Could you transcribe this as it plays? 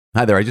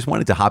Hi there, I just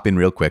wanted to hop in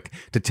real quick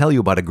to tell you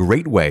about a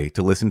great way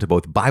to listen to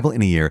both Bible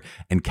in a Year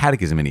and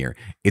Catechism in a Year.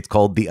 It's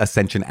called the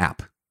Ascension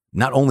app.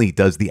 Not only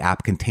does the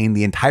app contain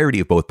the entirety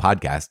of both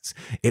podcasts,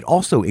 it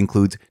also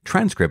includes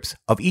transcripts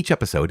of each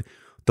episode,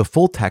 the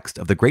full text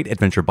of the Great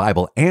Adventure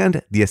Bible,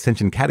 and the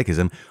Ascension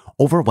Catechism,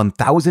 over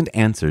 1,000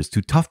 answers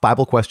to tough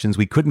Bible questions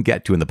we couldn't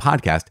get to in the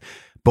podcast,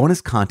 bonus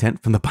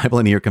content from the Bible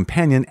in a Year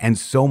Companion, and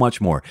so much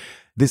more.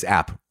 This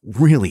app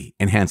really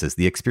enhances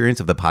the experience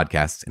of the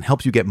podcasts and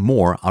helps you get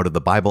more out of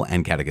the Bible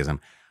and Catechism.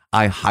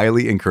 I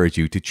highly encourage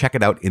you to check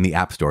it out in the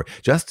App Store.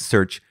 Just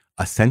search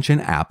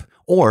Ascension app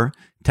or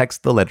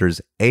text the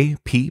letters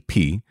APP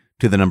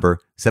to the number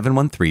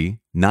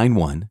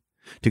 71391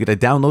 to get a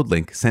download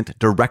link sent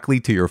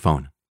directly to your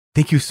phone.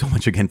 Thank you so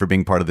much again for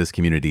being part of this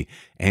community,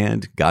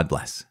 and God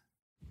bless.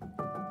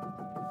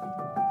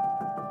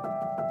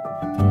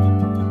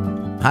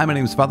 Hi, my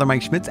name is Father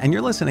Mike Schmitz, and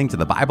you're listening to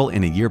the Bible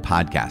in a Year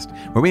podcast,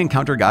 where we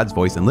encounter God's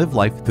voice and live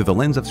life through the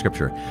lens of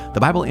Scripture. The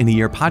Bible in a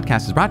Year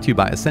podcast is brought to you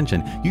by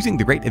Ascension. Using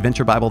the Great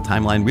Adventure Bible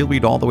timeline, we'll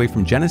read all the way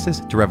from Genesis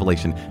to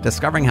Revelation,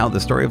 discovering how the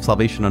story of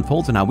salvation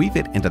unfolds and how we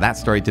fit into that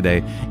story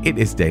today. It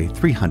is day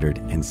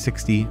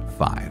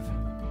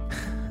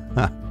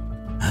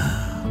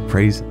 365.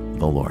 Praise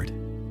the Lord.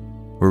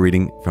 We're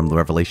reading from the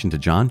Revelation to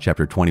John,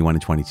 chapter 21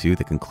 and 22,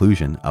 the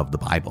conclusion of the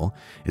Bible,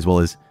 as well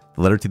as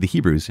the letter to the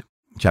Hebrews,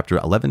 chapter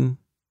 11,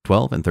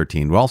 12, and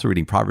 13. We're also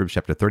reading Proverbs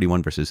chapter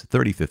 31, verses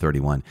 30 through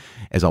 31.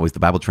 As always, the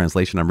Bible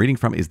translation I'm reading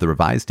from is the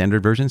Revised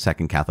Standard Version,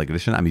 Second Catholic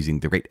Edition. I'm using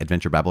the Great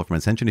Adventure Bible from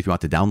Ascension. If you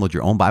want to download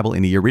your own Bible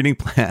in a Year reading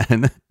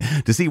plan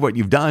to see what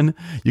you've done,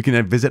 you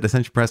can visit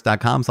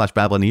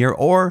ascensionpress.com/Bible in a Year,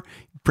 or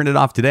print it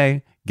off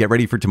today. Get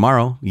ready for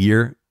tomorrow,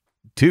 year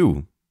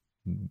 2,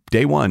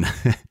 day 1.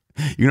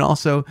 You can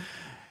also,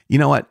 you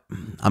know what?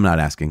 I'm not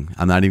asking.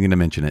 I'm not even going to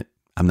mention it.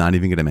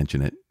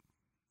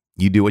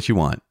 You do what you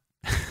want.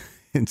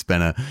 It's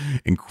been an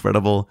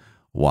incredible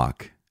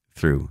walk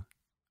through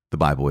the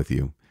Bible with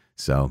you.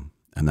 So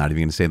I'm not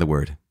even going to say the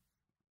word.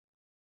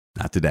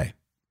 Not today.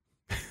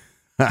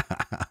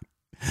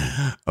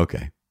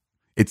 Okay.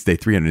 It's day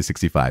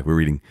 365. We're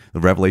reading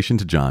the Revelation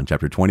to John,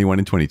 chapter 21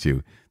 and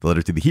 22, the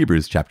letter to the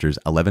Hebrews, chapters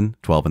 11,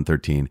 12, and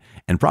 13,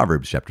 and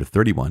Proverbs, chapter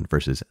 31,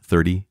 verses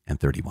 30 and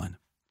 31.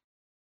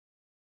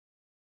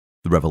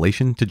 The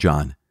Revelation to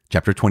John,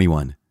 chapter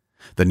 21,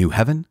 the new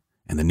heaven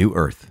and the new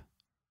earth.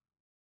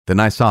 Then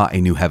I saw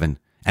a new heaven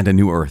and a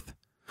new earth,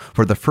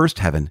 for the first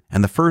heaven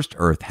and the first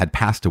earth had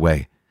passed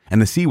away,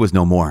 and the sea was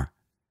no more.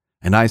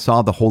 And I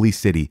saw the holy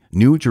city,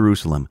 New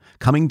Jerusalem,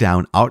 coming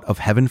down out of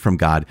heaven from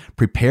God,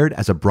 prepared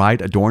as a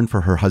bride adorned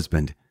for her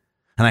husband.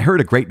 And I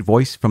heard a great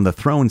voice from the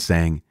throne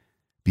saying,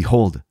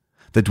 Behold,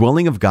 the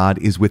dwelling of God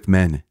is with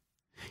men.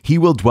 He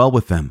will dwell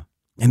with them,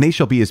 and they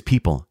shall be his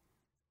people.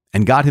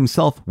 And God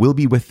himself will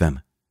be with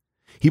them.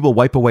 He will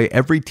wipe away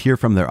every tear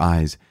from their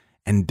eyes,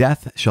 and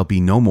death shall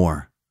be no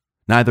more.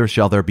 Neither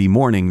shall there be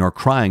mourning, nor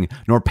crying,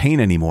 nor pain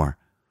any more,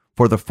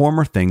 for the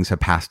former things have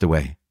passed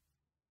away.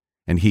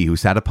 And he who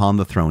sat upon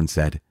the throne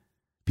said,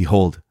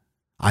 Behold,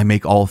 I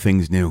make all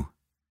things new.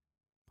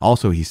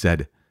 Also he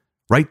said,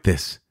 Write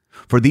this,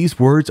 for these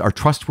words are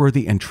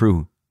trustworthy and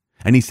true.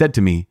 And he said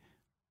to me,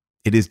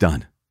 It is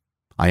done.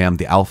 I am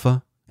the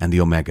Alpha and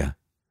the Omega,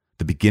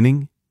 the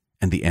beginning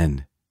and the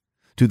end.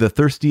 To the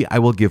thirsty I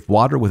will give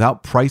water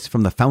without price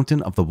from the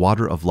fountain of the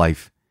water of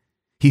life.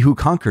 He who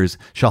conquers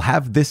shall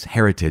have this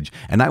heritage,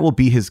 and I will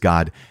be his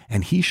God,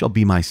 and he shall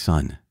be my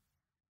son.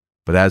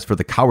 But as for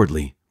the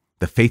cowardly,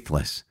 the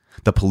faithless,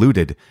 the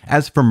polluted,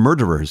 as for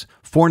murderers,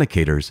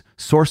 fornicators,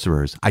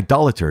 sorcerers,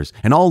 idolaters,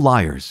 and all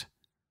liars,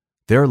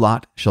 their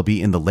lot shall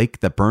be in the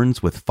lake that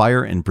burns with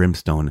fire and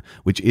brimstone,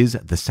 which is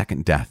the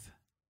second death.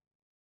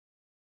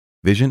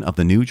 Vision of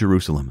the New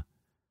Jerusalem.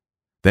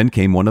 Then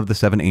came one of the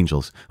 7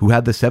 angels, who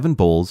had the 7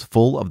 bowls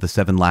full of the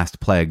 7 last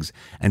plagues,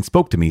 and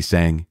spoke to me,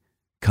 saying,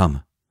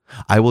 Come,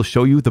 I will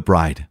show you the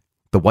bride,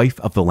 the wife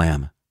of the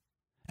Lamb.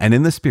 And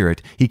in the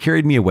Spirit he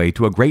carried me away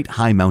to a great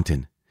high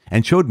mountain,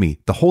 and showed me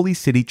the holy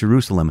city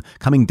Jerusalem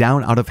coming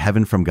down out of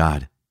heaven from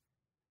God,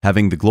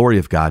 having the glory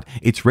of God,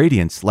 its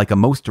radiance like a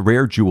most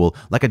rare jewel,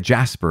 like a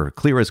jasper,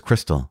 clear as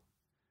crystal.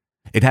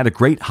 It had a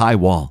great high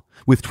wall,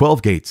 with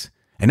 12 gates,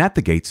 and at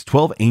the gates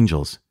 12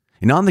 angels,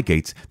 and on the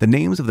gates the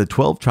names of the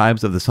 12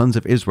 tribes of the sons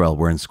of Israel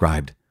were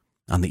inscribed.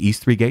 On the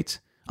east 3 gates,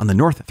 on the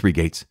north 3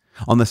 gates,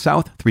 on the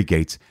south 3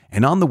 gates,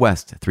 and on the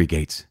west 3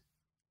 gates.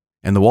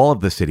 And the wall of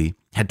the city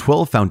had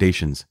 12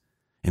 foundations,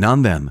 and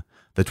on them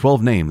the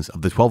 12 names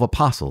of the 12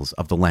 apostles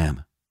of the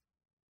Lamb.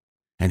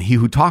 And he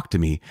who talked to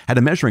me had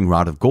a measuring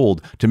rod of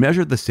gold to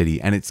measure the city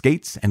and its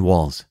gates and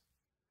walls.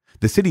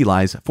 The city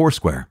lies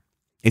 4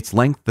 its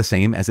length the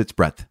same as its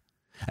breadth.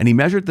 And he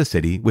measured the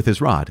city with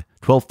his rod,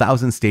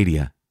 12,000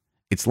 stadia.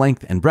 Its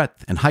length and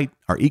breadth and height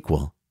are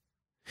equal.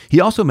 He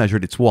also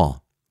measured its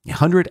wall,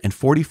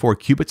 144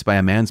 cubits by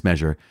a man's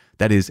measure,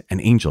 that is, an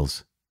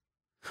angel's.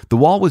 The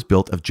wall was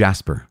built of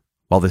jasper,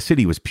 while the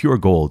city was pure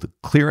gold,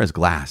 clear as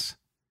glass.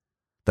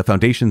 The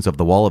foundations of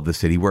the wall of the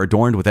city were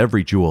adorned with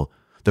every jewel.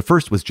 The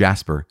first was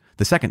jasper,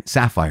 the second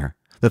sapphire,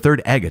 the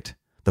third agate,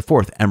 the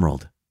fourth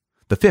emerald,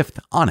 the 5th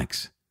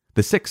onyx,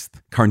 the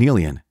 6th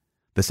carnelian,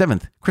 the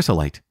 7th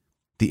chrysolite,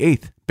 the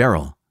 8th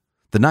beryl,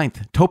 the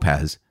 9th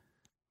topaz,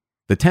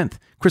 the 10th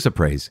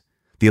chrysoprase,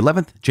 the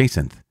 11th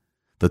jacinth,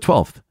 the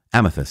 12th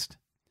amethyst.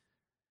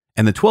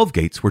 And the 12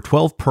 gates were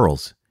 12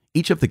 pearls,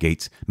 each of the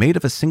gates made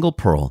of a single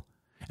pearl,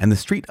 and the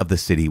street of the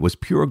city was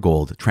pure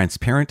gold,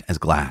 transparent as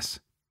glass.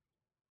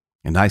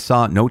 And I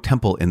saw no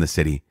temple in the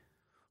city,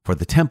 for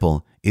the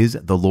temple is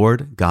the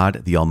Lord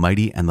God the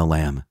Almighty and the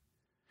Lamb.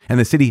 And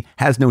the city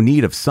has no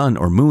need of sun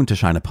or moon to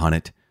shine upon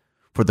it,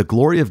 for the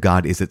glory of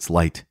God is its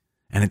light,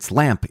 and its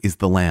lamp is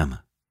the Lamb.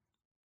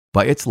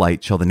 By its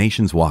light shall the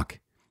nations walk,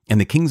 and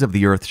the kings of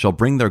the earth shall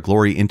bring their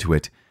glory into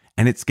it,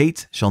 and its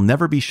gates shall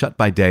never be shut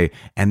by day,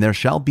 and there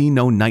shall be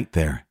no night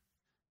there.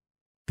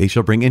 They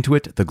shall bring into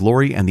it the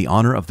glory and the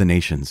honor of the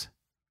nations.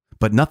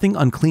 But nothing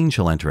unclean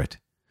shall enter it,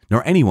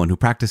 nor anyone who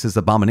practices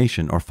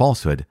abomination or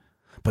falsehood,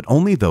 but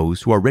only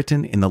those who are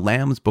written in the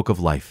Lamb's book of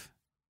life.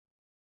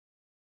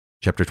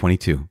 Chapter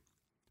 22.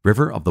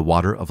 River of the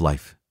water of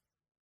life.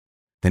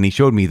 Then he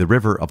showed me the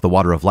river of the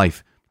water of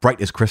life,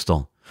 bright as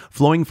crystal,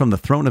 flowing from the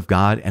throne of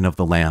God and of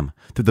the Lamb,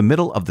 through the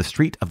middle of the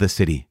street of the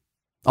city.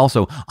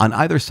 Also, on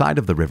either side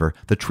of the river,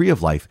 the tree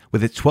of life,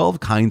 with its 12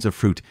 kinds of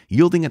fruit,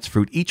 yielding its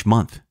fruit each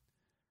month.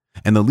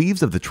 And the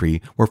leaves of the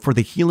tree were for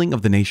the healing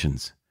of the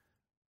nations.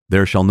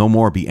 There shall no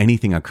more be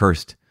anything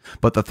accursed,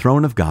 but the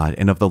throne of God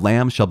and of the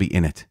Lamb shall be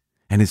in it,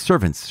 and his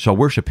servants shall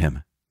worship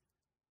him.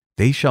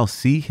 They shall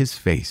see his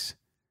face,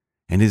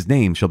 and his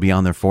name shall be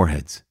on their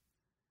foreheads.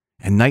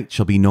 And night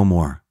shall be no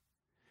more.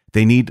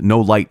 They need no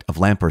light of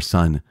lamp or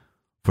sun,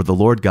 for the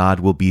Lord God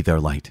will be their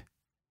light,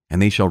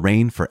 and they shall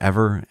reign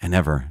forever and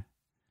ever.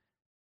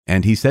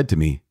 And he said to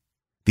me,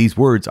 These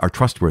words are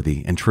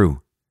trustworthy and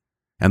true.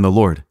 And the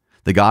Lord,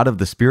 the God of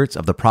the spirits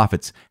of the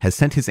prophets, has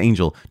sent his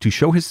angel to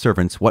show his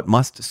servants what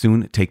must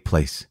soon take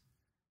place.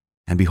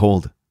 And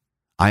behold,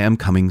 I am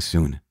coming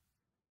soon.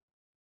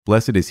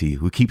 Blessed is he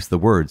who keeps the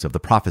words of the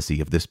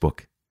prophecy of this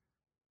book.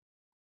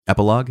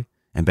 Epilogue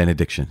and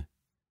benediction.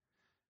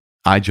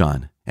 I,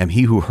 John, am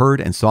he who heard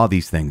and saw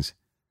these things.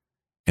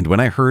 And when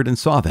I heard and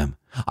saw them,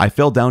 I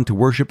fell down to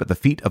worship at the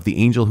feet of the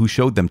angel who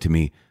showed them to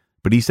me.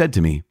 But he said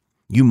to me,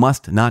 You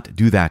must not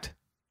do that.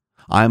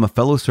 I am a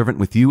fellow servant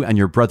with you and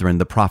your brethren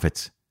the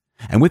prophets,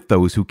 and with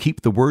those who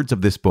keep the words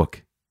of this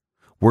book.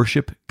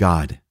 Worship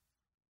God.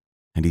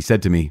 And he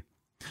said to me,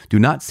 Do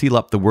not seal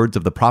up the words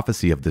of the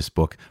prophecy of this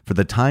book, for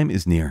the time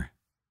is near.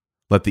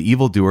 Let the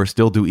evildoer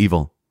still do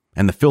evil,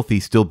 and the filthy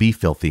still be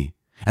filthy,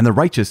 and the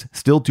righteous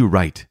still do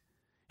right,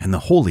 and the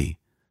holy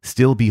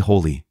still be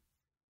holy.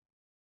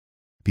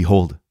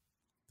 Behold,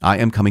 I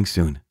am coming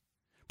soon,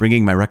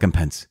 bringing my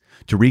recompense,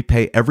 to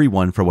repay every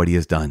one for what he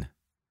has done.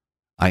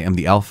 I am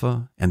the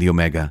Alpha and the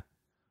Omega,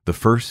 the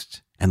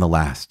first and the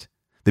last,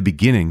 the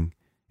beginning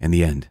and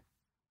the end.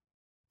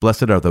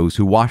 Blessed are those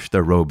who wash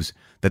their robes,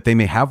 that they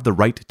may have the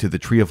right to the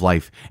tree of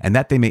life, and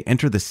that they may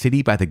enter the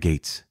city by the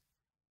gates.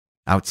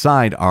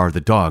 Outside are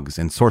the dogs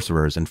and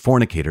sorcerers and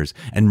fornicators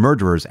and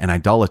murderers and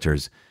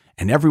idolaters,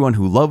 and everyone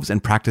who loves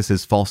and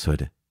practices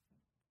falsehood.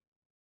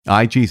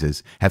 I,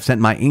 Jesus, have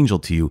sent my angel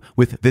to you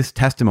with this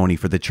testimony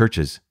for the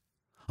churches.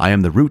 I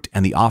am the root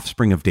and the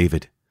offspring of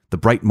David, the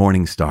bright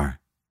morning star.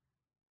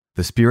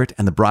 The Spirit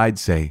and the bride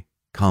say,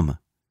 Come.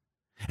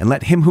 And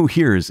let him who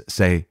hears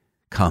say,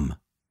 Come.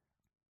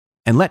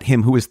 And let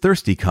him who is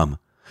thirsty come.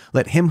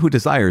 Let him who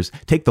desires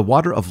take the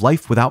water of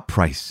life without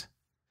price.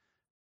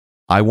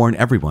 I warn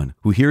everyone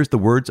who hears the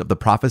words of the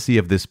prophecy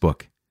of this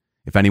book.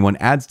 If anyone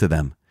adds to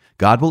them,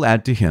 God will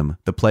add to him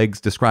the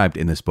plagues described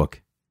in this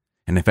book.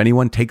 And if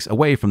anyone takes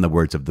away from the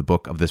words of the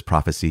book of this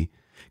prophecy,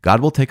 God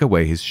will take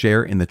away his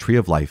share in the tree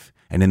of life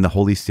and in the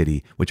holy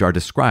city, which are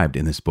described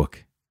in this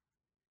book.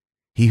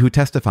 He who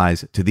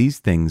testifies to these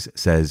things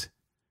says,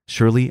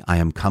 Surely I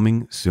am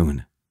coming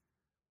soon.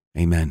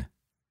 Amen.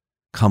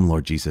 Come,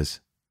 Lord Jesus.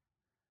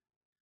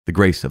 The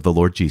grace of the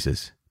Lord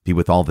Jesus be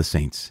with all the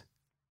saints.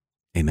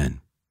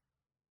 Amen.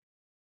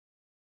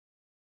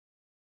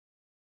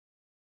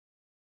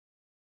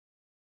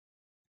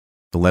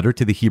 The letter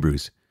to the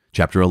Hebrews,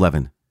 chapter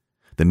 11,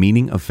 the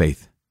meaning of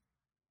faith.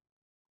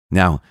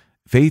 Now,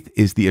 faith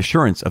is the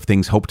assurance of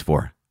things hoped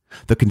for,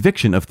 the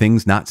conviction of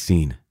things not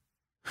seen.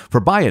 For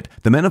by it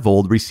the men of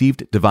old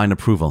received divine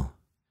approval.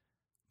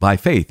 By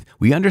faith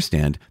we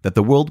understand that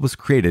the world was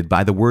created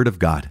by the word of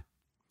God,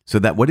 so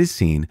that what is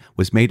seen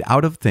was made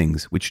out of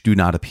things which do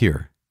not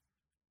appear.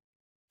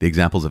 The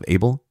examples of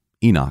Abel,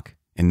 Enoch,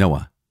 and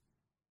Noah.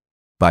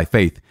 By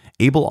faith,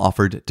 Abel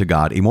offered to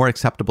God a more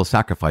acceptable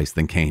sacrifice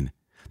than Cain,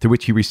 through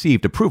which he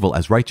received approval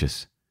as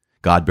righteous,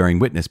 God bearing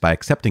witness by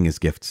accepting his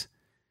gifts.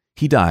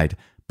 He died,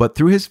 but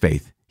through his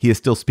faith he is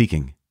still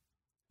speaking.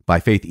 By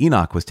faith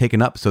Enoch was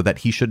taken up so that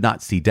he should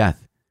not see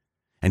death,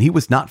 and he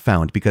was not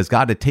found because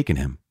God had taken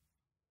him.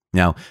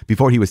 Now,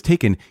 before he was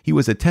taken, he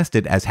was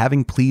attested as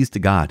having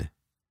pleased God.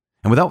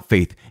 And without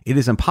faith it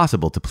is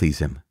impossible to please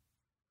him.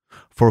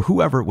 For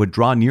whoever would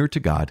draw near to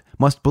God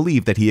must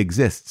believe that he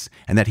exists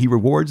and that he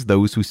rewards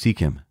those who seek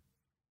him.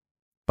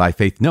 By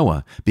faith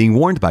Noah, being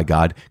warned by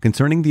God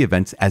concerning the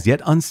events as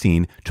yet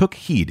unseen, took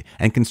heed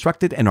and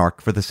constructed an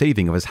ark for the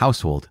saving of his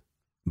household.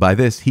 By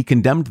this he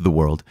condemned the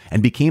world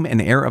and became an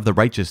heir of the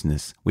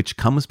righteousness which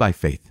comes by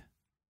faith.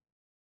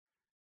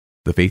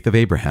 The faith of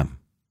Abraham.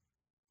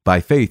 By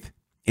faith,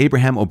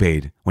 Abraham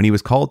obeyed when he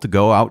was called to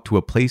go out to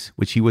a place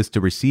which he was to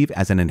receive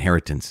as an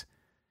inheritance.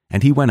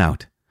 And he went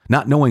out,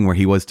 not knowing where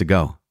he was to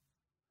go.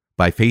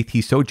 By faith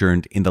he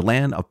sojourned in the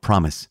land of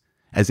promise,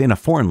 as in a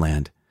foreign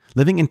land,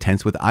 living in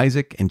tents with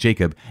Isaac and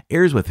Jacob,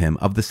 heirs with him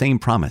of the same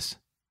promise.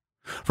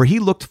 For he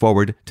looked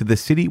forward to the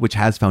city which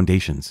has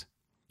foundations,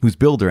 whose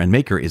builder and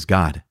maker is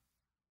God.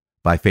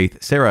 By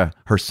faith Sarah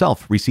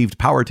herself received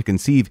power to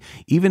conceive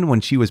even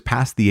when she was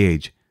past the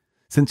age,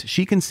 since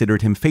she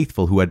considered him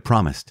faithful who had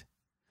promised.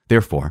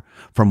 Therefore,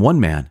 from one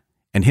man,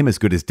 and him as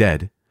good as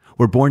dead,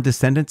 were born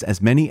descendants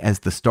as many as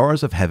the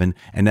stars of heaven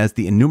and as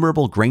the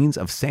innumerable grains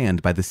of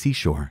sand by the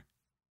seashore.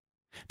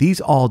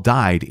 These all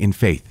died in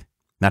faith,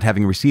 not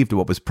having received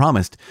what was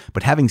promised,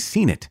 but having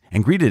seen it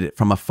and greeted it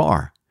from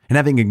afar, and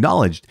having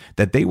acknowledged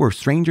that they were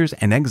strangers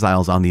and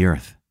exiles on the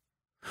earth.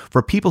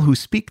 For people who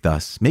speak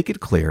thus make it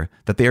clear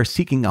that they are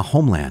seeking a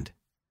homeland.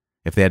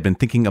 If they had been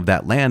thinking of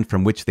that land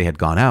from which they had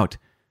gone out,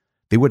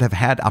 they would have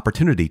had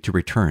opportunity to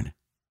return.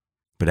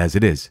 But as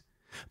it is,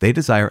 they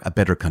desire a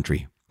better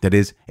country, that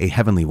is, a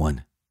heavenly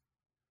one.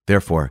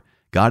 Therefore,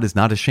 God is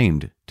not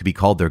ashamed to be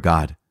called their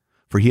God,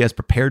 for he has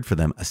prepared for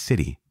them a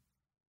city.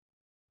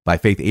 By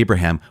faith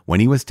Abraham, when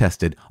he was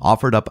tested,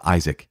 offered up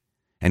Isaac,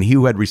 and he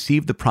who had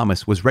received the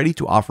promise was ready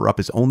to offer up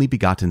his only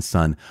begotten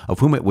son, of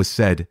whom it was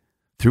said,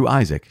 "Through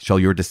Isaac shall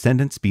your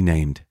descendants be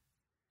named."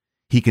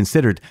 He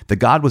considered that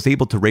God was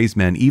able to raise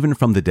men even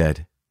from the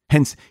dead.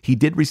 Hence he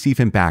did receive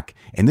him back,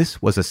 and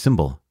this was a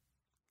symbol.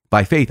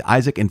 By faith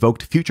Isaac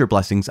invoked future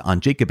blessings on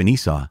Jacob and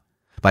Esau.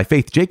 By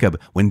faith Jacob,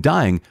 when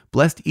dying,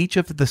 blessed each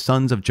of the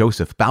sons of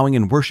Joseph, bowing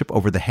in worship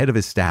over the head of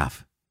his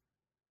staff.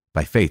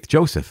 By faith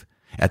Joseph,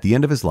 at the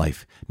end of his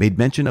life, made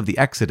mention of the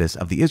exodus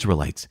of the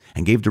Israelites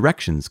and gave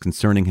directions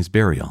concerning his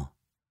burial.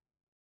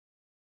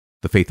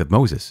 The faith of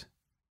Moses.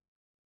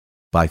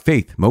 By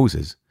faith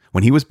Moses,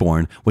 when he was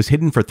born, was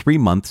hidden for 3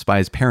 months by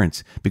his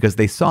parents because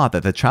they saw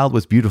that the child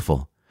was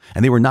beautiful,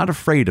 and they were not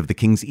afraid of the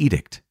king's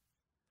edict.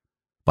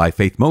 By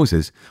faith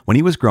Moses, when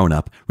he was grown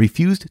up,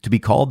 refused to be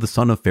called the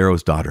son of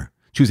Pharaoh's daughter,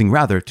 choosing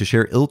rather to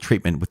share ill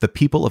treatment with the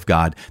people of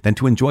God than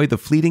to enjoy the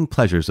fleeting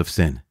pleasures of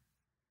sin.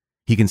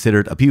 He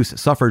considered abuse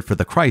suffered for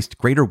the Christ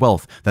greater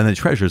wealth than the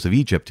treasures of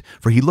Egypt,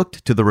 for he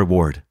looked to the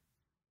reward.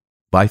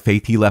 By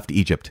faith he left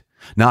Egypt,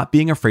 not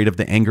being afraid of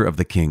the anger of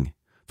the king,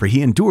 for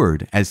he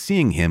endured as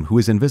seeing him who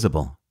is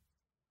invisible.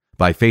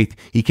 By faith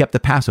he kept the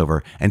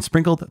Passover and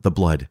sprinkled the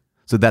blood,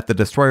 so that the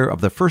destroyer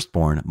of the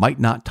firstborn might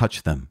not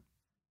touch them.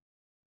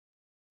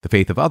 The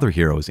faith of other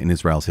heroes in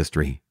Israel's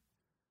history.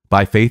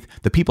 By faith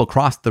the people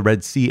crossed the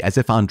Red Sea as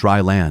if on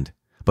dry land,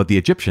 but the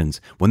Egyptians,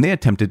 when they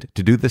attempted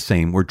to do the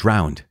same, were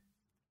drowned.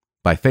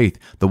 By faith,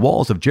 the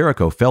walls of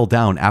Jericho fell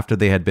down after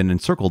they had been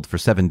encircled for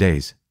 7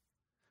 days.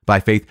 By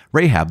faith,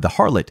 Rahab the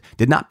harlot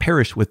did not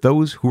perish with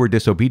those who were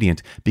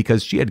disobedient,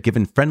 because she had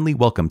given friendly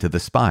welcome to the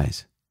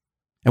spies.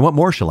 And what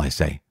more shall I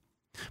say?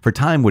 For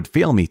time would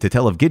fail me to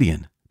tell of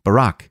Gideon,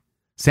 Barak,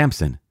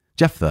 Samson,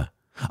 Jephthah,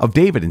 of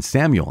David and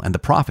Samuel and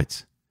the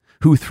prophets,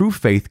 who through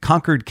faith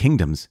conquered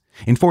kingdoms,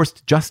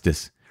 enforced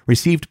justice,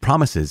 received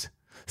promises,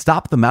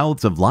 stopped the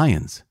mouths of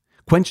lions,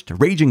 quenched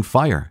raging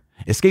fire,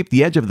 escaped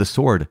the edge of the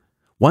sword,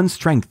 won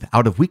strength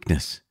out of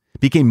weakness,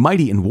 became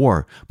mighty in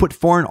war, put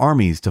foreign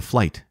armies to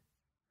flight.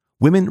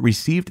 Women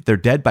received their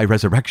dead by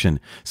resurrection.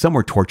 Some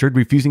were tortured,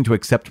 refusing to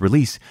accept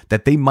release,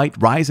 that they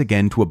might rise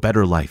again to a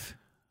better life.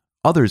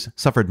 Others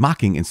suffered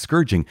mocking and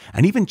scourging,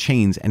 and even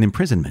chains and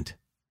imprisonment.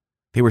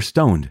 They were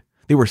stoned.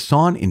 They were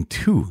sawn in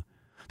two.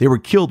 They were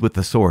killed with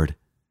the sword.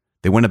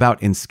 They went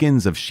about in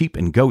skins of sheep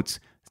and goats,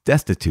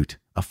 destitute,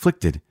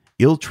 afflicted,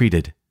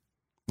 ill-treated,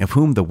 of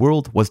whom the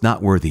world was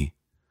not worthy,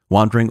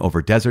 wandering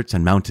over deserts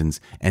and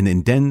mountains, and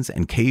in dens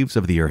and caves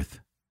of the earth.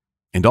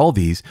 And all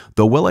these,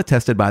 though well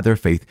attested by their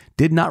faith,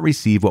 did not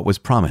receive what was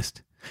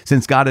promised,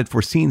 since God had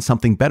foreseen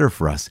something better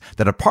for us,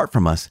 that apart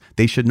from us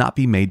they should not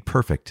be made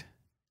perfect.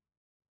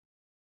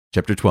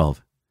 Chapter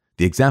 12.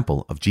 The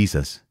example of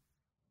Jesus.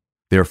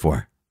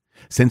 Therefore,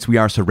 since we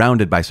are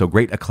surrounded by so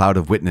great a cloud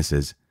of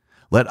witnesses,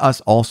 let us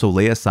also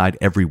lay aside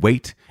every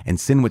weight and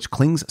sin which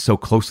clings so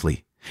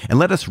closely, and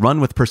let us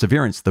run with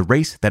perseverance the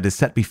race that is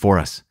set before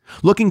us,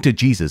 looking to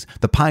Jesus,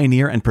 the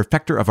pioneer and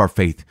perfecter of our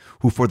faith,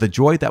 who for the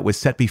joy that was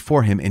set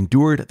before him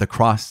endured the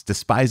cross,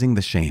 despising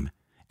the shame,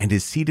 and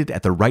is seated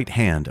at the right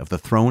hand of the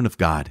throne of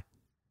God.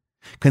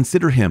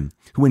 Consider him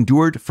who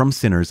endured from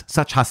sinners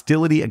such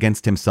hostility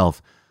against himself,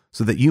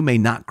 so that you may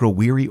not grow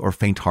weary or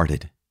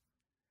faint-hearted.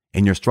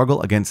 In your struggle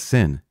against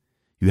sin,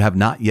 you have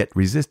not yet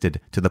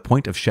resisted to the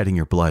point of shedding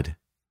your blood.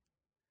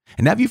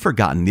 And have you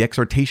forgotten the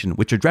exhortation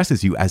which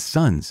addresses you as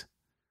sons?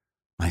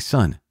 My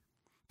son,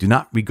 do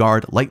not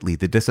regard lightly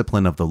the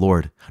discipline of the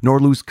Lord, nor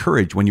lose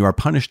courage when you are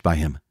punished by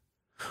him.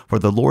 For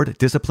the Lord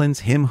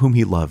disciplines him whom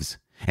he loves,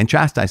 and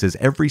chastises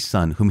every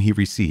son whom he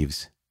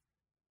receives.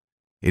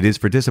 It is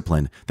for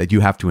discipline that you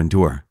have to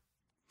endure.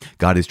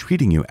 God is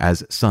treating you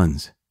as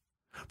sons.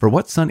 For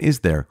what son is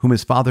there whom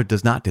his father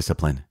does not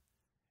discipline?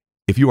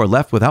 If you are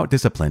left without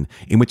discipline,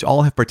 in which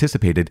all have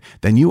participated,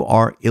 then you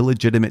are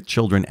illegitimate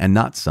children and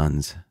not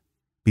sons.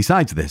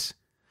 Besides this,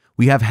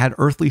 we have had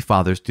earthly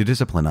fathers to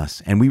discipline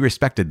us, and we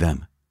respected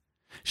them.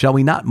 Shall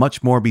we not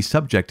much more be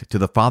subject to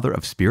the Father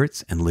of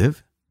spirits and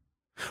live?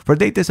 For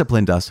they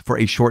disciplined us for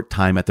a short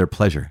time at their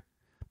pleasure,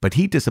 but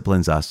he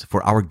disciplines us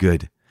for our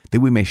good, that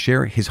we may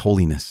share his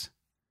holiness.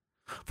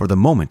 For the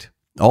moment,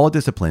 all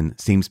discipline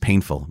seems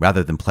painful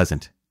rather than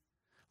pleasant.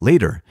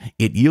 Later,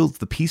 it yields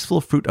the peaceful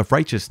fruit of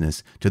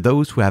righteousness to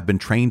those who have been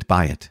trained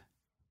by it.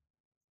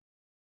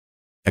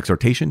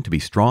 Exhortation to be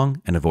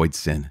strong and avoid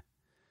sin.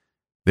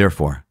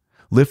 Therefore,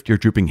 lift your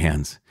drooping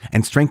hands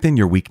and strengthen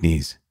your weak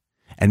knees,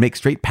 and make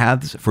straight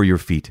paths for your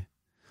feet,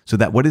 so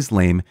that what is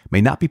lame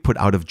may not be put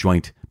out of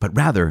joint, but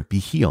rather be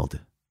healed.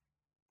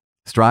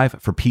 Strive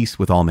for peace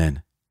with all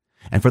men,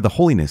 and for the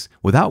holiness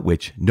without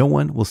which no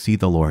one will see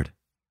the Lord.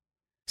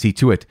 See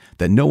to it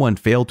that no one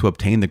fail to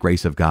obtain the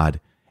grace of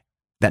God,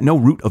 that no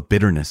root of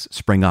bitterness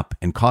spring up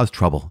and cause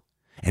trouble,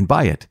 and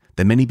by it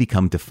that many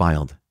become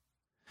defiled.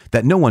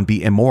 That no one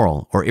be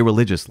immoral or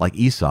irreligious like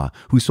Esau,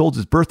 who sold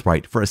his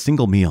birthright for a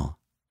single meal.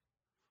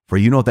 For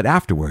you know that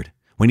afterward,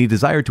 when he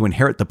desired to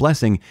inherit the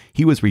blessing,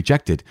 he was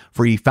rejected,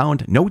 for he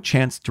found no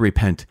chance to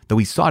repent, though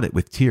he sought it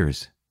with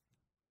tears.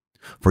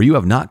 For you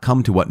have not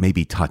come to what may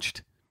be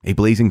touched, a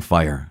blazing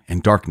fire,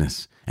 and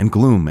darkness, and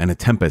gloom, and a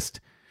tempest,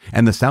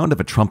 and the sound of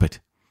a trumpet,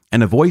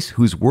 and a voice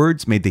whose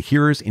words made the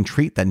hearers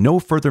entreat that no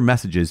further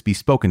messages be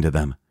spoken to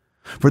them.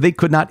 For they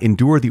could not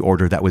endure the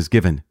order that was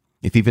given.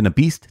 If even a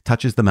beast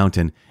touches the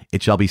mountain,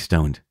 it shall be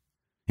stoned.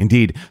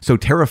 Indeed, so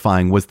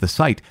terrifying was the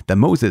sight that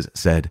Moses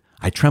said,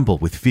 I tremble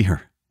with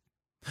fear.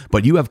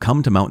 But you have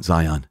come to Mount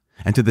Zion,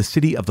 and to the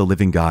city of the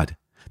living God,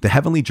 the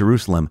heavenly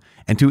Jerusalem,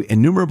 and to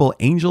innumerable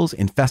angels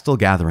in festal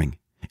gathering,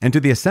 and to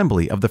the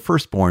assembly of the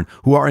firstborn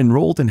who are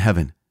enrolled in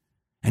heaven,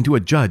 and to a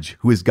judge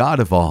who is God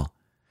of all,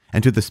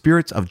 and to the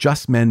spirits of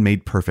just men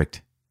made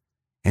perfect,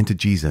 and to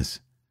Jesus,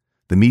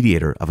 the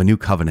mediator of a new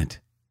covenant,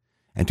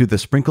 and to the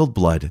sprinkled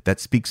blood that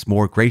speaks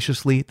more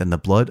graciously than the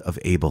blood of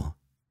Abel.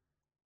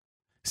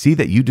 See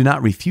that you do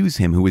not refuse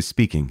him who is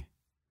speaking.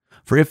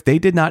 For if they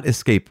did not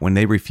escape when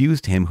they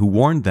refused him who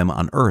warned them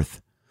on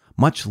earth,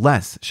 much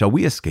less shall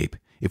we escape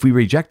if we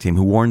reject him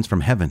who warns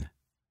from heaven.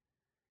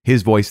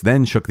 His voice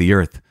then shook the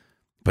earth,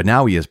 but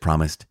now he has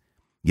promised,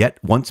 Yet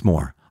once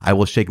more I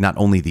will shake not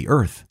only the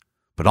earth,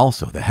 but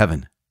also the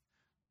heaven.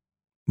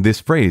 This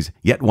phrase,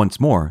 yet once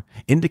more,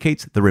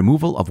 indicates the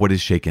removal of what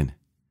is shaken,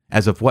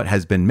 as of what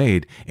has been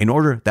made, in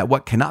order that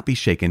what cannot be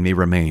shaken may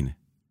remain.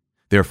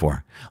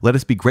 Therefore, let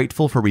us be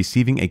grateful for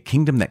receiving a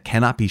kingdom that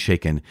cannot be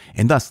shaken,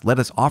 and thus let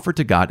us offer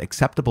to God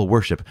acceptable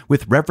worship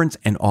with reverence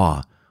and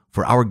awe,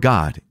 for our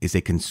God is a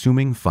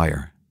consuming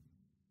fire.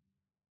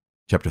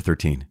 Chapter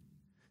 13.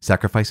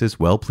 Sacrifices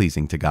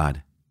well-pleasing to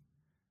God.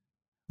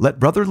 Let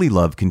brotherly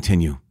love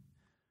continue.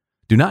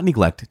 Do not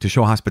neglect to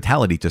show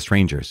hospitality to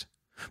strangers,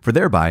 for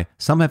thereby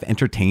some have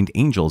entertained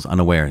angels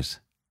unawares.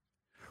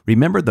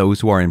 Remember those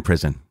who are in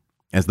prison,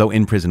 as though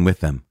in prison with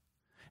them,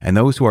 and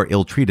those who are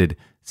ill-treated,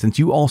 since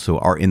you also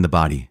are in the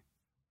body.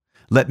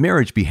 Let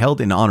marriage be held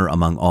in honor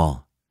among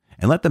all,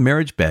 and let the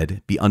marriage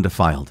bed be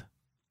undefiled,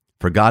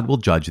 for God will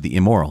judge the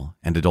immoral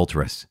and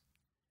adulterous.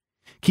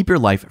 Keep your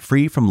life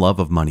free from love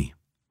of money,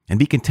 and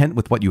be content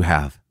with what you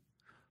have,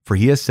 for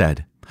he has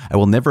said, I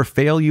will never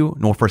fail you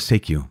nor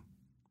forsake you.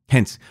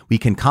 Hence, we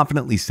can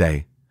confidently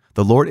say,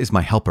 The Lord is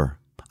my helper.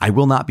 I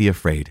will not be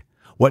afraid.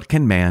 What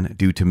can man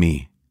do to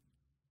me?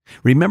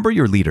 Remember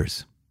your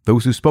leaders,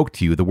 those who spoke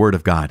to you the word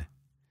of God.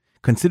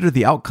 Consider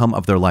the outcome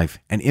of their life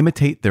and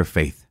imitate their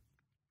faith.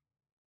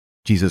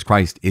 Jesus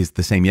Christ is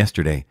the same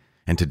yesterday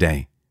and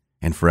today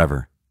and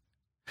forever.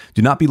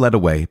 Do not be led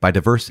away by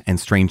diverse and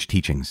strange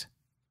teachings.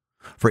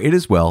 For it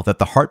is well that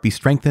the heart be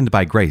strengthened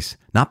by grace,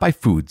 not by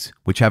foods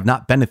which have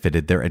not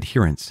benefited their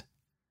adherents.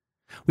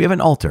 We have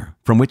an altar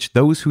from which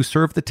those who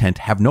serve the tent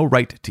have no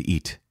right to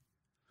eat.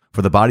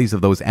 For the bodies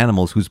of those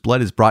animals whose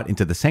blood is brought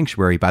into the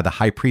sanctuary by the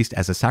high priest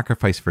as a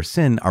sacrifice for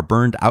sin are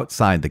burned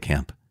outside the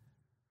camp.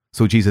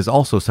 So Jesus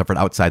also suffered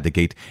outside the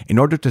gate in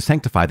order to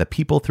sanctify the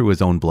people through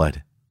his own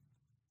blood.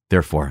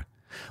 Therefore,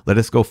 let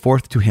us go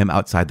forth to him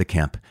outside the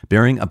camp,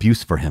 bearing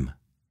abuse for him.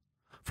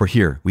 For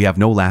here we have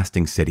no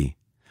lasting city,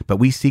 but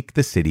we seek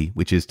the city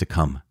which is to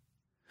come.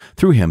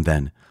 Through him,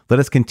 then, let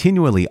us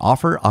continually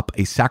offer up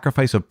a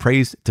sacrifice of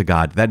praise to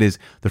God, that is,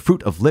 the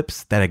fruit of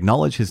lips that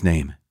acknowledge his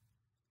name.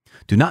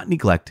 Do not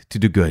neglect to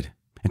do good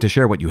and to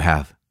share what you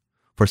have,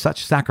 for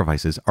such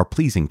sacrifices are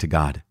pleasing to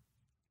God.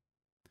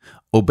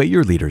 Obey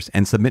your leaders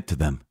and submit to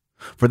them,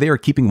 for they are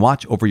keeping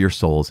watch over your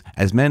souls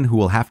as men who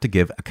will have to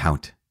give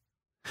account.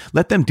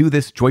 Let them do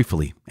this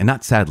joyfully and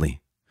not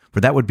sadly, for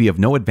that would be of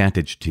no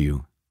advantage to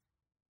you.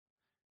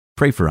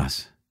 Pray for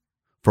us,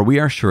 for we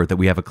are sure that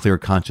we have a clear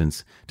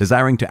conscience,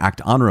 desiring to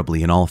act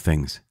honorably in all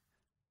things.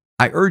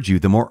 I urge you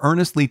the more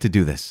earnestly to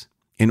do this,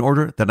 in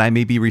order that I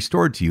may be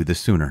restored to you the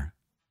sooner.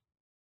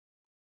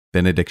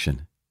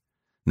 Benediction.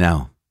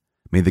 Now,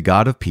 may the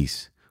God of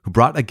peace, who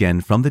brought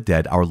again from the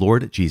dead our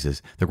Lord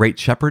Jesus, the great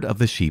shepherd of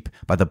the sheep,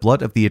 by the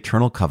blood of the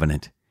eternal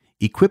covenant,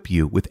 equip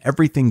you with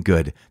everything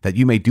good that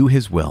you may do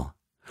his will,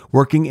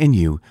 working in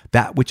you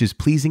that which is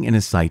pleasing in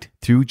his sight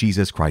through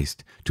Jesus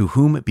Christ, to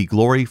whom be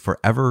glory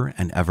forever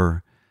and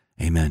ever.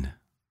 Amen.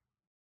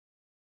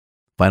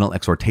 Final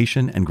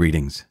exhortation and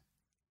greetings.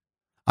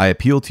 I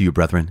appeal to you,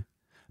 brethren,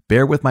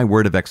 bear with my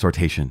word of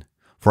exhortation,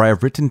 for I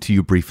have written to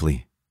you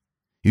briefly.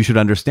 You should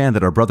understand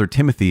that our brother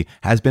Timothy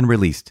has been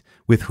released,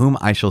 with whom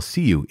I shall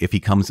see you if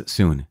he comes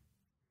soon.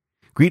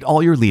 Greet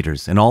all your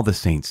leaders and all the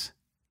saints.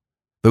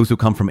 Those who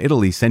come from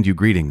Italy send you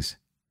greetings.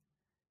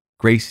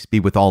 Grace be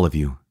with all of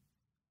you.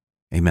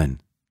 Amen.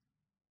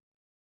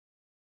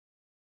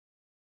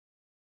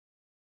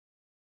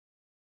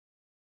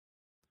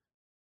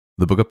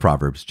 The book of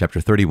Proverbs, chapter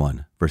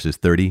 31, verses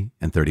 30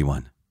 and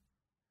 31.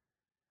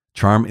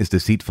 Charm is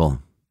deceitful,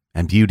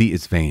 and beauty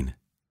is vain,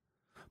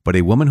 but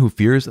a woman who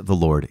fears the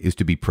Lord is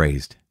to be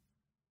praised.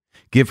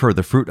 Give her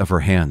the fruit of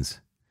her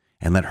hands,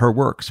 and let her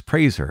works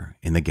praise her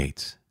in the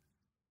gates.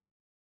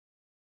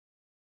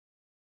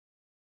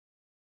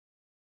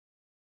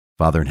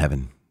 Father in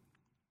heaven,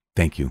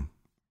 thank you.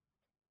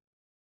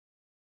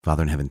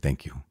 Father in heaven,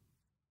 thank you.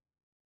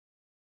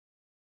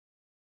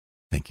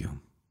 Thank you.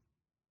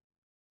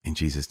 In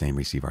Jesus' name,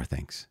 receive our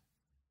thanks.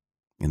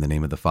 In the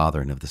name of the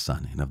Father, and of the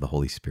Son, and of the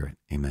Holy Spirit.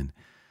 Amen.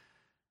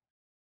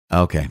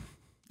 Okay.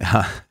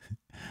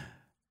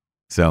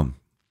 So,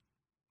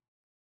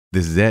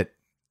 this is it.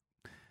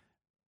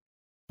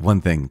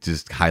 One thing,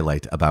 just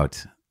highlight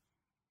about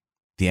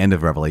the end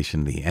of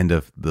Revelation, the end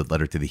of the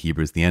letter to the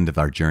Hebrews, the end of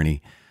our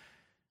journey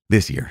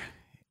this year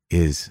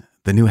is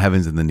the new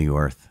heavens and the new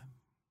earth.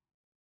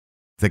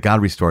 That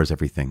God restores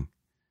everything.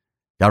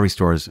 God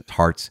restores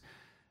hearts.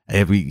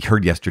 As we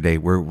heard yesterday,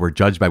 we're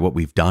judged by what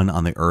we've done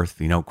on the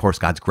earth. Of course,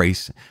 God's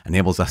grace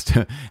enables us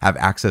to have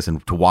access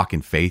and to walk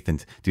in faith and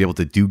to be able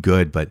to do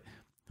good, but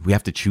we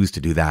have to choose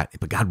to do that.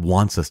 But God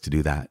wants us to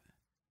do that.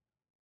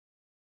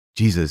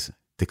 Jesus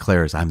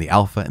declares, I'm the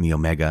Alpha and the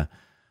Omega,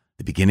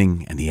 the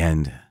beginning and the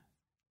end.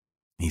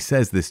 He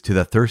says this to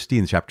the thirsty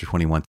in chapter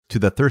 21, to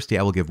the thirsty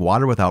I will give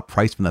water without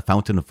price from the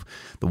fountain of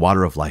the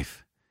water of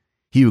life.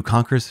 He who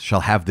conquers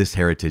shall have this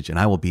heritage, and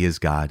I will be his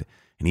God,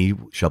 and he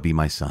shall be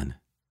my son.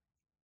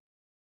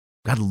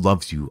 God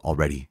loves you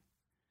already.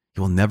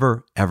 He will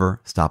never,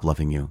 ever stop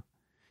loving you.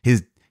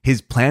 His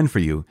plan for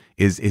you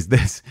is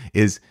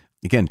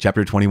again,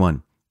 chapter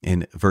 21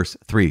 in verse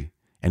 3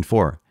 and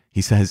 4.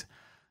 He says,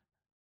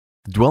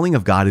 the dwelling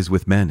of God is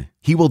with men.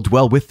 He will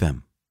dwell with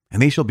them, and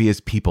they shall be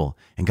his people,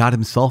 and God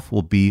himself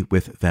will be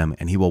with them,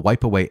 and he will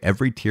wipe away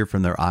every tear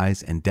from their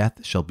eyes, and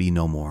death shall be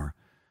no more.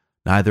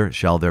 Neither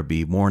shall there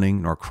be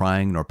mourning, nor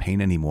crying, nor pain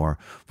any more,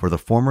 for the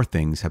former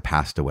things have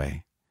passed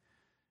away.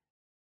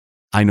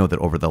 I know that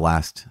over the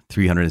last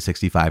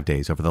 365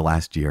 days, over the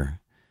last year,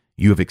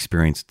 you have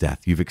experienced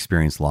death. You've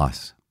experienced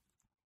loss.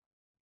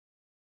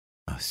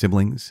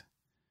 Siblings,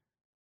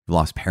 you've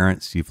lost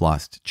parents, you've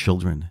lost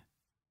children.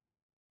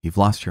 You've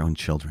lost your own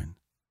children,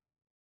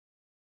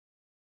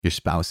 your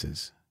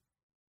spouses.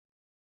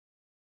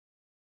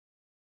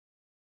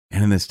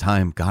 And in this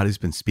time, God has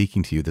been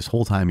speaking to you this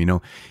whole time.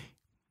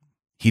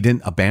 He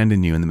didn't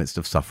abandon you in the midst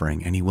of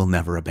suffering, and he will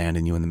never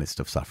abandon you in the midst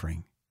of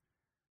suffering.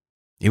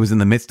 It was in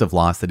the midst of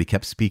loss that he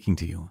kept speaking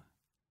to you.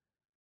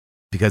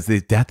 Because the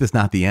death is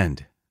not the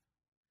end.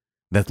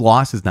 That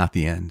loss is not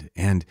the end.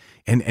 And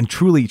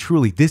truly,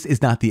 this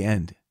is not the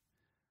end.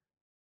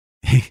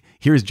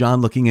 Here's John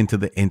looking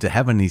into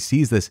heaven, and he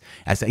sees this.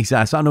 As he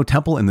said, I saw no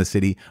temple in the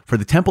city, for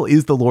the temple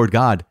is the Lord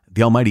God,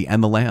 the Almighty,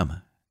 and the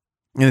Lamb.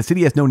 And the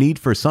city has no need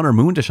for sun or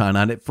moon to shine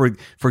on it,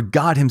 for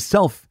God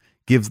himself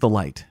gives the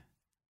light.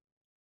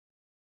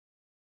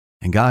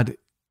 And God,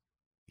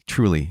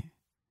 truly,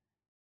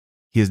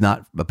 he has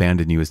not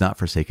abandoned you, has not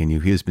forsaken you.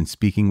 He has been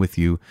speaking with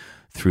you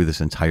through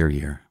this entire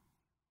year.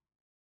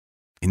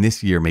 And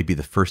this year may be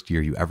the first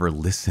year you ever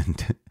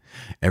listened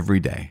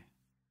every day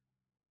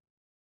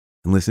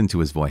and listen to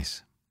his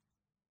voice.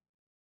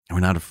 And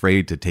we're not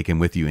afraid to take him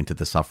with you into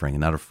the suffering, and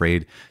not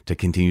afraid to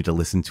continue to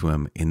listen to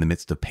him in the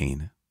midst of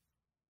pain.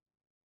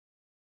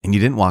 And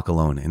you didn't walk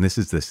alone. And this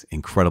is this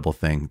incredible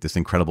thing, this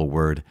incredible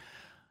word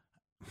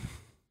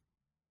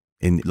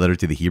in the letter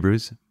to the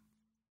Hebrews.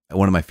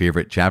 One of my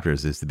favorite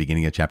chapters is the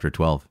beginning of chapter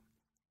 12.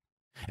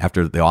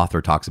 After the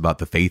author talks about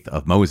the faith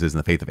of Moses and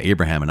the faith of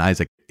Abraham and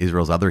Isaac,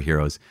 Israel's other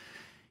heroes,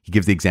 he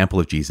gives the example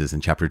of Jesus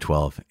in chapter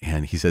 12.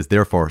 And he says,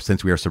 therefore,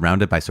 since we are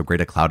surrounded by so great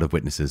a cloud of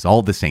witnesses,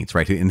 all the saints,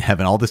 right, in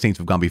heaven, all the saints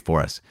who have gone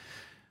before us,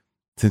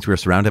 since we are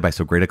surrounded by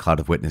so great a cloud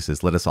of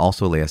witnesses, let us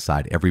also lay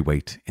aside every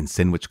weight and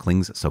sin which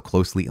clings so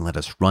closely, and let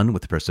us run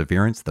with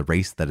perseverance the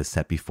race that is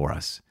set before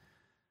us.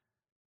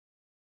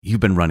 You've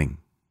been running.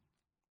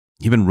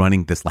 You've been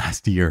running this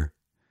last year.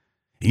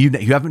 You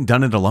haven't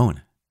done it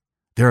alone.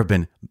 There have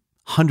been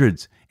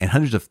hundreds and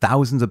hundreds of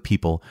thousands of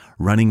people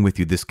running with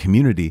you, this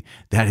community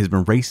that has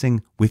been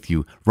racing with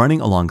you,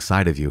 running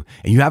alongside of you,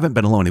 and you haven't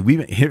been alone.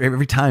 And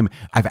every time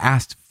I've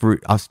asked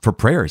for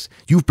prayers,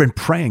 you've been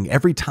praying.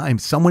 Every time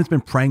someone's been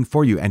praying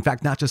for you. In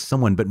fact, not just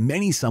someone, but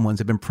many someones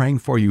have been praying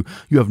for you.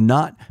 You have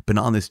not been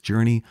on this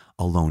journey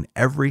alone.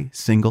 Every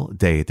single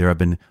day, there have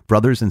been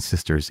brothers and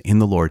sisters in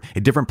the Lord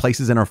at different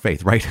places in our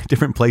faith, right?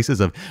 Different places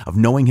of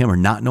knowing Him or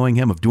not knowing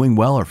Him, of doing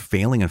well or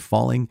failing and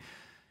falling.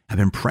 I've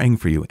been praying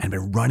for you and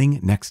been running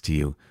next to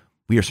you.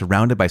 We are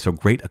surrounded by so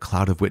great a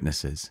cloud of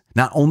witnesses,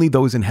 not only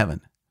those in heaven,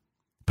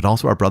 but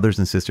also our brothers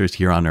and sisters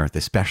here on earth,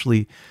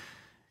 especially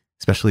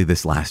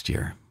this last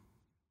year.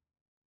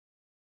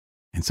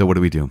 And so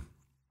what do?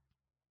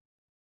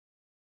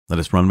 Let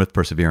us run with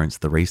perseverance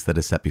the race that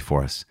is set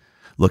before us,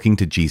 looking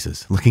to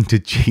Jesus.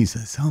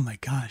 Oh my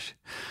gosh,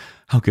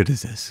 how good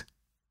is this?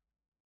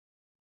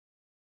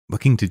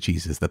 Looking to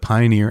Jesus, the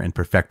pioneer and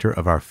perfecter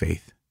of our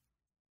faith.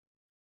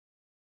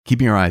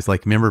 Keeping our eyes,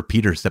 remember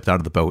Peter stepped out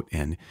of the boat,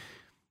 and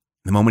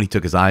the moment he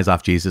took his eyes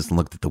off Jesus and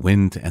looked at the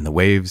wind and the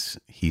waves,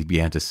 he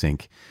began to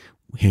sink.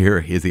 Here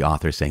is the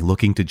author saying,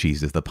 looking to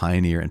Jesus, the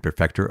pioneer and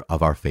perfecter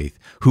of our faith,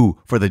 who,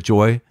 for the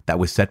joy that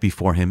was set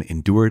before him,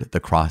 endured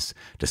the cross,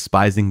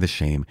 despising the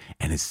shame,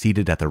 and is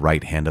seated at the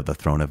right hand of the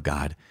throne of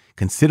God.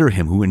 Consider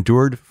him who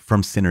endured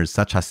from sinners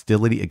such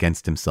hostility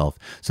against himself,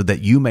 so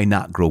that you may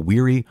not grow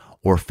weary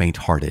or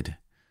faint-hearted.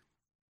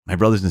 My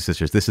brothers and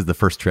sisters, this is the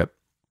first trip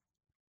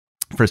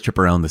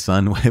around the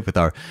sun, with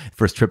our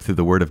first trip through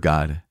the Word of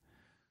God,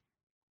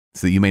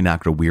 so that you may not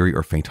grow weary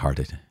or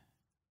faint-hearted,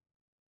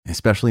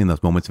 especially in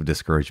those moments of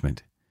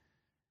discouragement.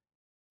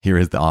 Here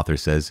is the author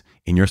says,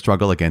 in your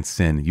struggle against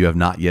sin, you have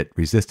not yet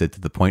resisted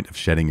to the point of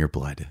shedding your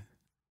blood.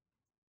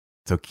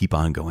 So keep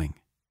on going.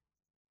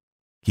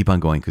 Keep on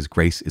going, because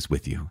grace is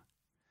with you.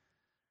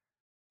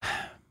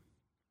 I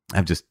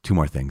have just two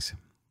more things.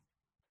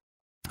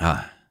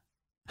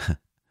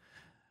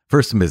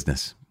 First, some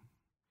business.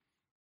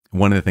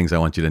 One of the things I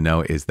want you to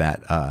know is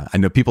that I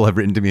know people have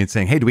written to me and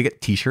saying, hey, do we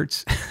get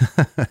t-shirts?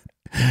 Or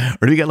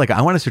do we get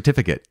I want a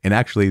certificate? And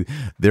actually,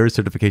 their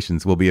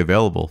certifications will be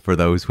available for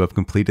those who have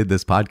completed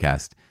this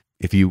podcast.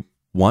 If you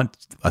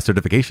want a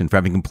certification for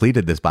having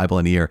completed this Bible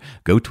in a year,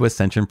 go to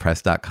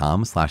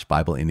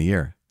ascensionpress.com/Bible in a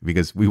year,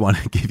 because we want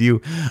to give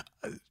you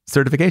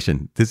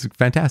certification. This is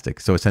fantastic.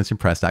 So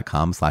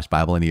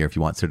ascensionpress.com/Bible in a year if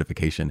you want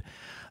certification.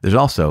 There's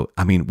also,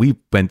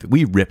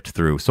 we ripped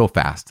through so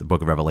fast the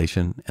book of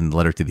Revelation and the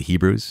letter to the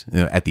Hebrews.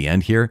 At the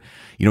end here,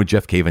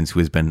 Jeff Cavins, who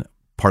has been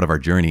part of our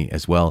journey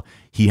as well,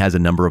 he has a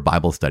number of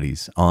Bible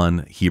studies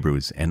on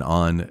Hebrews and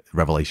on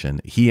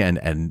Revelation. He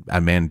and a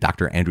man,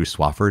 Dr. Andrew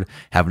Swafford,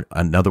 have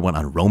another one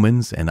on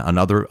Romans and on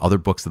other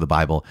books of the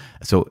Bible.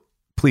 So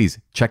please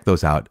check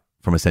those out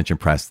from Ascension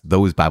Press.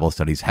 Those Bible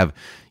studies have,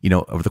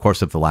 over the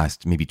course of the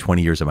last maybe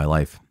 20 years of my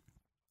life,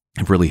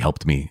 have really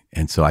helped me.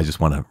 And so I just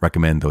want to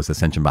recommend those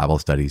Ascension Bible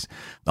studies.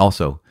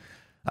 Also,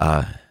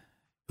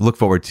 look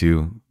forward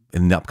to,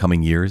 in the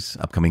upcoming years,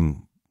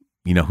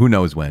 who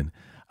knows when,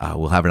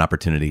 we'll have an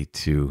opportunity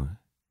to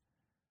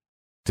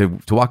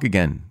walk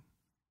again.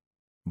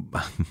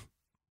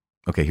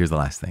 Okay, here's the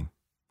last thing.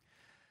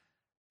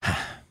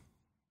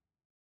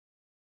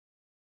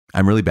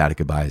 I'm really bad at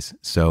goodbyes.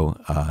 So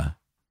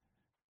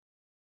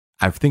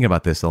I'm thinking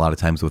about this a lot of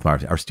times with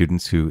our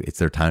students who it's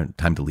their time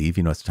to leave,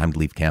 it's time to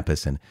leave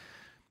campus. And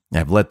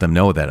I've let them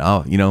know that,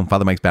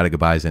 Father Mike's bad at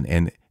goodbyes.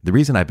 And the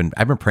reason I've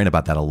been praying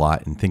about that a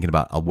lot and thinking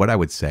about what I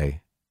would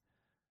say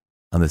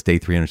on this day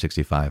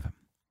 365,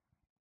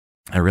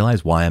 I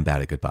realize why I'm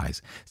bad at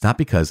goodbyes. It's not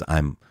because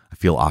I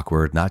feel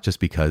awkward, not just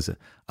because,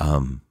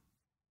 not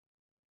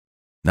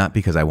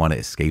because I want to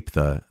escape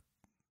the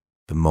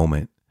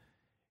moment.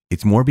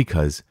 It's more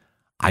because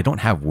I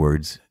don't have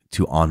words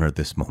to honor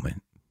this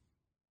moment.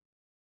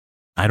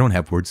 I don't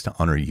have words to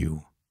honor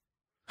you.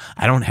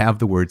 I don't have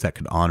the words that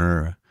could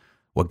honor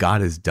what God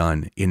has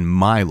done in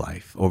my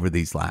life over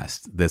this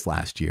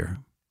last year,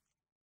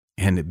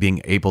 and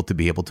being able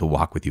to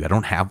walk with you. I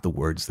don't have the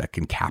words that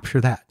can capture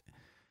that.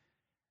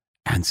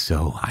 And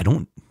so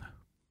I'm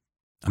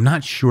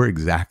not sure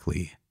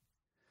exactly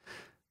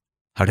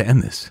how to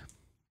end this.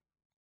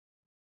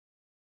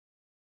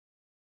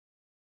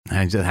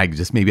 I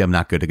just maybe I'm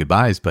not good at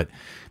goodbyes, but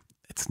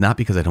it's not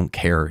because I don't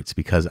care. It's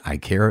because I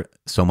care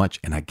so much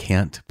and I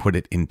can't put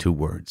it into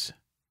words.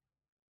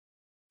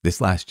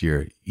 This last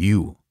year,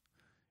 you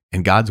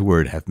and God's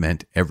word have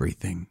meant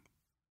everything.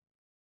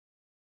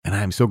 And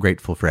I am so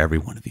grateful for every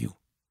one of you.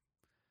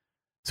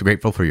 So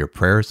grateful for your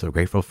prayers, so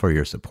grateful for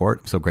your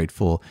support. I'm so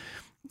grateful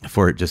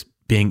for just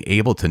being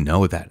able to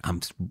know that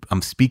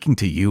I'm speaking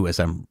to you as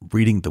I'm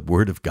reading the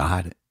word of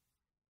God.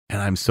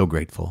 And I'm so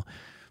grateful.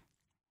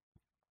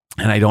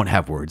 And I don't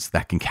have words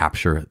that can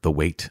capture the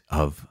weight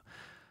of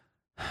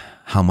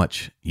how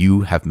much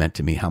you have meant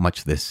to me, how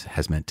much this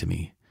has meant to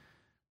me.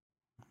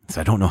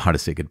 So I don't know how to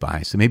say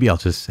goodbye. So maybe I'll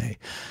just say,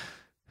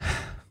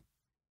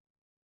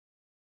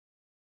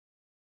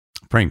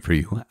 praying for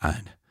you,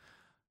 and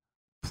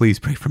please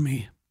pray for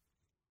me.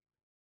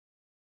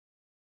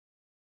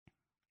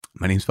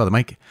 My name's Father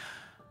Mike.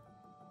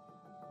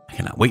 I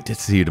cannot wait to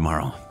see you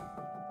tomorrow.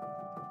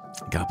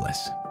 God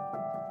bless.